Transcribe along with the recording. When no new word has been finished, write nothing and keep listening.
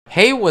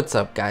Hey, what's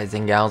up guys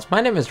and gals?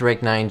 My name is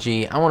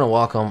Ricknineg. I want to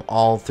welcome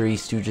all Three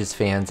Stooges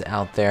fans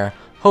out there.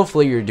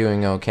 Hopefully you're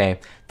doing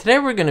okay. Today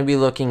we're going to be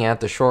looking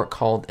at the short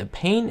called A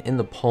Pain in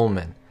the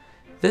Pullman.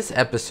 This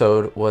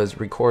episode was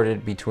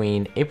recorded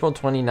between April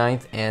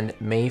 29th and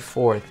May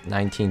 4th,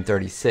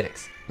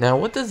 1936. Now,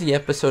 what does the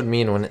episode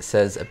mean when it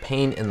says A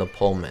Pain in the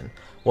Pullman?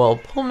 Well,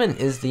 Pullman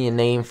is the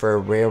name for a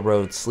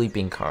railroad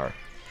sleeping car.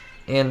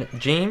 And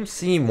James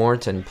C.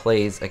 Morton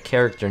plays a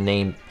character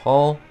named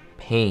Paul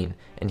Payne,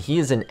 and he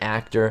is an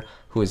actor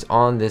who is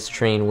on this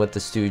train with the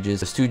Stooges.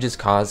 The Stooges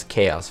cause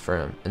chaos for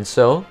him, and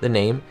so the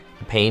name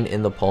A Pain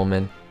in the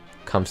Pullman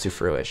comes to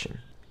fruition.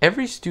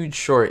 Every Stooge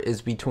short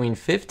is between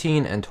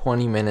 15 and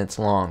 20 minutes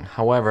long.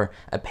 However,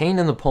 A Pain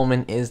in the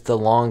Pullman is the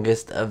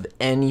longest of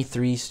any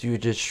Three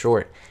Stooges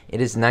short. It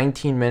is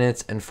 19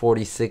 minutes and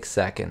 46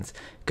 seconds.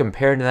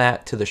 Compare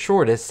that to the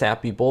shortest,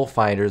 Sappy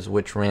Bullfighters,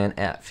 which ran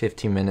at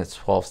 15 minutes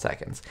 12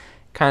 seconds.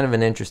 Kind of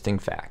an interesting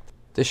fact.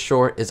 This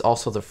short is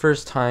also the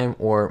first time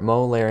where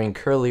Moe, Larry, and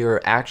Curly are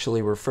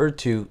actually referred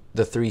to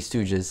the Three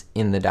Stooges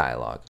in the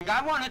dialogue.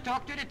 I want to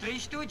talk to the Three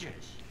Stooges.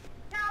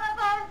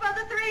 Telephone for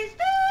the Three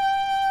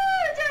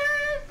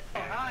Stooges! Oh,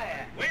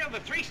 hi. We are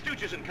the Three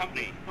Stooges and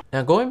Company.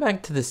 Now, going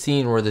back to the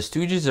scene where the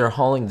Stooges are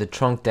hauling the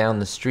trunk down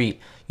the street,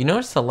 you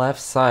notice the left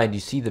side,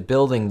 you see the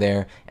building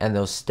there and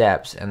those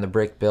steps and the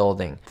brick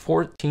building.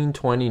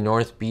 1420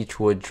 North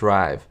Beechwood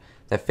Drive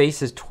that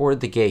faces toward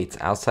the gates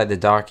outside the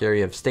dock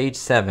area of Stage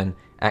 7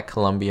 at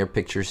Columbia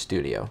Pictures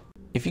Studio.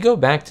 If you go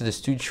back to the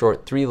Stooge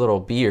short Three Little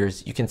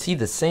Beers, you can see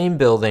the same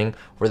building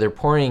where they're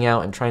pouring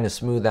out and trying to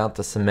smooth out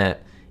the cement.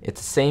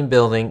 It's the same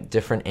building,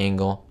 different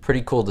angle.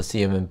 Pretty cool to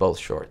see them in both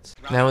shorts.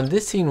 Now in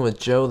this scene with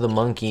Joe the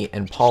monkey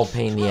and Paul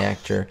Payne the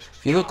actor,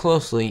 if you look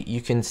closely,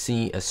 you can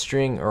see a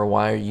string or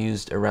wire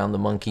used around the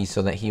monkey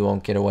so that he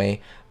won't get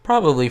away,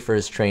 probably for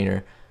his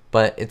trainer,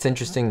 but it's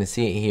interesting to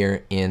see it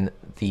here in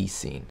the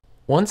scene.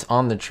 Once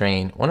on the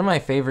train, one of my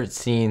favorite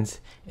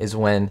scenes is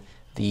when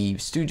the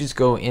Stooges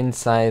go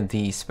inside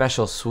the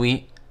special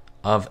suite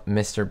of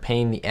Mr.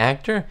 Payne the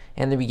actor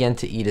and they begin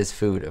to eat his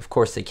food. Of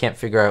course, they can't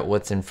figure out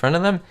what's in front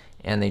of them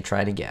and they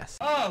try to guess.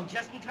 Oh,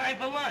 just in time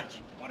for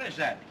lunch. What is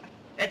that?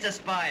 It's a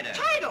spider.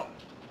 Title!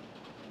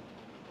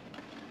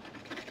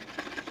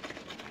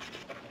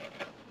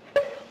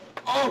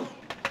 Oh!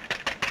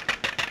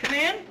 Come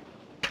in.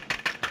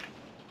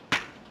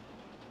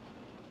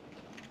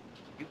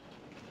 You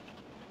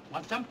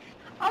want some?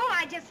 Oh,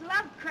 I just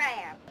love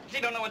crab. She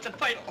don't know it's a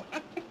title.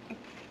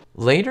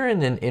 Later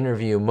in an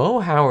interview, Moe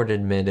Howard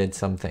admitted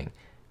something.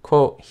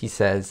 Quote, he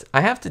says,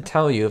 "I have to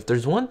tell you, if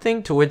there's one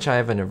thing to which I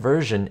have an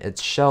aversion,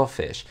 it's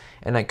shellfish,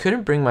 and I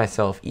couldn't bring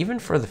myself, even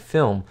for the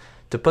film,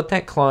 to put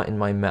that claw in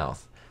my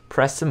mouth.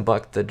 Preston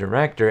Buck, the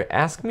director,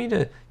 asked me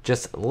to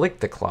just lick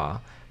the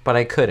claw, but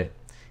I couldn't.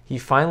 He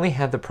finally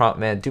had the prop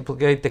man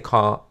duplicate the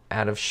claw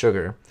out of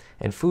sugar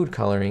and food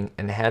coloring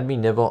and had me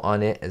nibble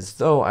on it as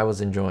though I was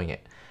enjoying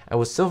it. I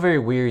was still very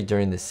weary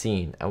during the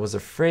scene. I was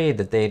afraid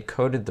that they had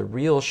coated the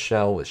real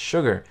shell with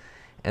sugar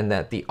and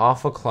that the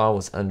awful claw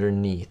was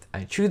underneath.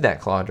 I chewed that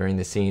claw during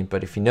the scene,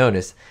 but if you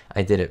notice,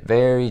 I did it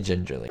very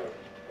gingerly."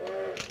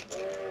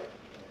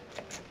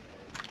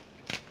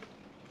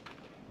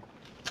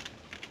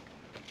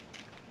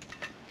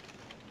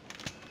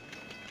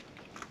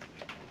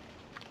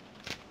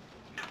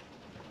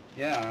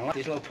 Yeah, I like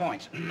these little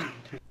points.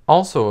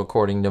 Also,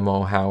 according to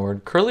Moe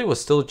Howard, Curly was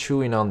still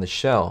chewing on the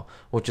shell,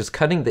 which was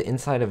cutting the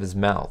inside of his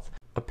mouth.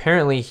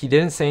 Apparently, he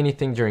didn't say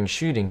anything during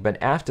shooting,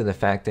 but after the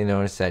fact they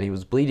noticed that he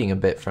was bleeding a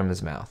bit from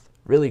his mouth.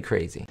 Really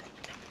crazy.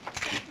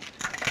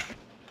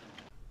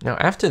 Now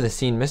after the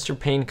scene, Mr.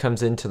 Payne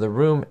comes into the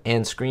room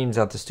and screams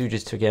at the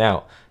Stooges to get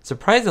out.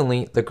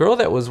 Surprisingly, the girl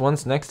that was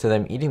once next to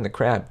them eating the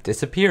crab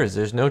disappears.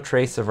 There's no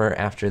trace of her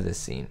after this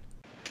scene.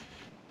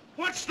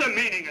 What's the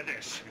meaning of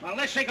this? Well,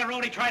 this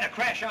Cigarone tried to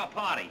crash our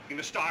party. In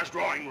the Star's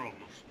drawing room.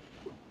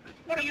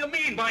 What do you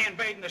mean by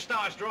invading the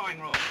Star's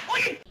drawing room?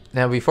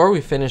 Now before we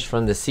finish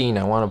from the scene,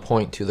 I want to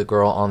point to the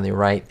girl on the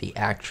right, the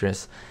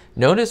actress.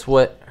 Notice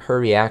what her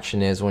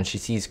reaction is when she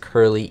sees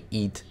Curly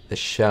eat the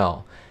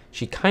shell.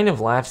 She kind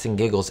of laughs and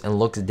giggles and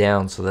looks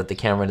down so that the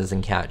camera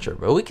doesn't catch her,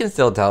 but we can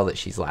still tell that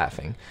she's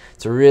laughing.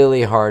 It's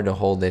really hard to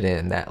hold it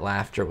in, that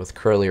laughter with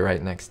Curly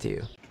right next to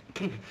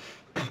you.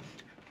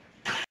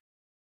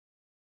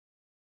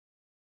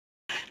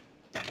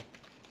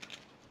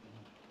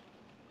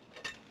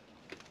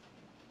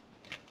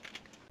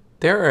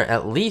 There are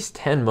at least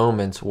 10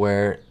 moments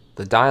where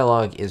the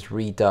dialogue is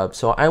redubbed,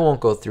 so I won't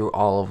go through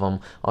all of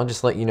them. I'll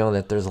just let you know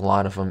that there's a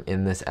lot of them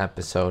in this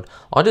episode.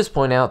 I'll just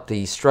point out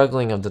the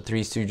struggling of the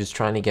Three Stooges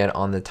trying to get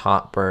on the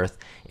top berth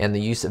and the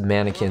use of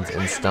mannequins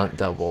and stunt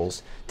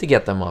doubles to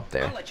get them up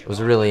there. It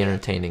was really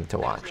entertaining to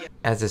watch.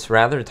 As this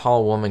rather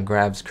tall woman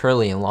grabs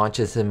Curly and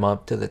launches him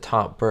up to the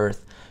top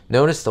berth,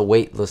 notice the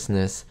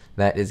weightlessness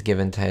that is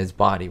given to his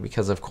body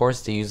because of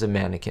course they use a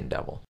mannequin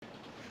double.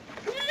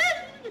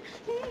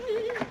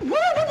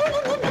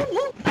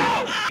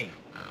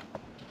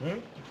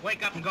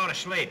 Wake up and go to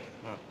sleep.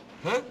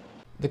 Huh?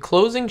 The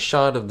closing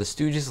shot of the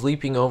Stooges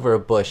leaping over a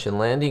bush and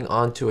landing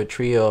onto a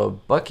trio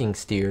of bucking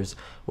steers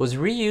was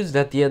reused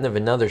at the end of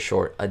another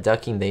short, A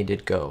Ducking They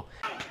Did Go.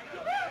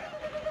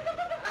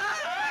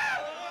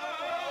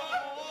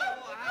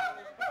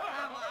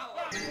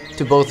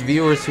 To both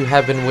viewers who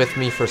have been with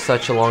me for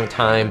such a long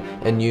time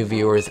and new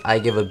viewers, I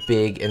give a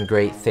big and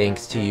great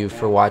thanks to you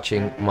for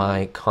watching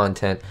my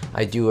content.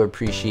 I do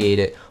appreciate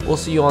it. We'll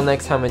see you all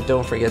next time, and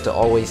don't forget to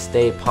always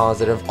stay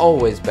positive,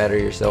 always better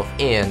yourself,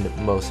 and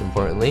most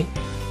importantly,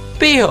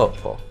 be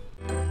hopeful.